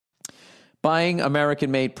Buying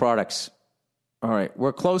American-made products. All right.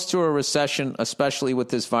 We're close to a recession, especially with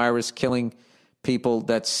this virus killing people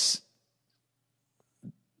that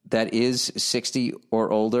is 60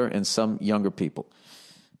 or older and some younger people.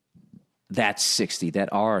 That's 60, that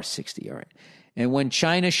are 60, all right. And when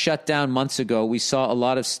China shut down months ago, we saw a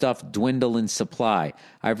lot of stuff dwindle in supply.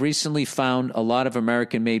 I've recently found a lot of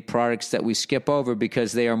American-made products that we skip over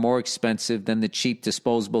because they are more expensive than the cheap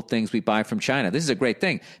disposable things we buy from China. This is a great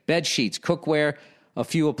thing. Bed sheets, cookware, a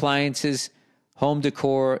few appliances, home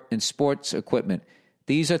decor, and sports equipment.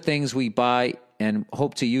 These are things we buy and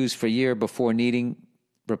hope to use for a year before needing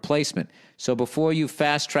replacement. So before you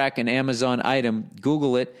fast-track an Amazon item,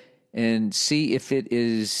 Google it and see if it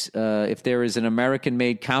is if there is an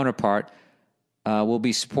American-made counterpart. We'll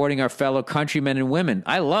be supporting our fellow countrymen and women.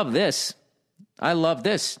 I love this. I love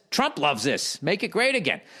this. Trump loves this. Make it great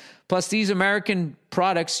again. Plus, these American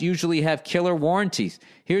products usually have killer warranties.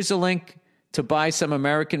 Here's a link to buy some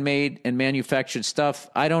American-made and manufactured stuff.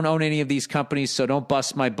 I don't own any of these companies, so don't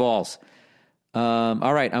bust my balls.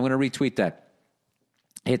 All right, I'm going to retweet that.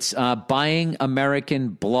 It's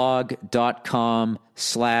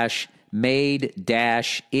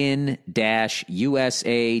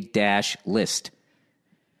buyingamericanblog.com/made-in-USA-list.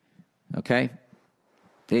 Okay?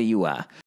 There you are.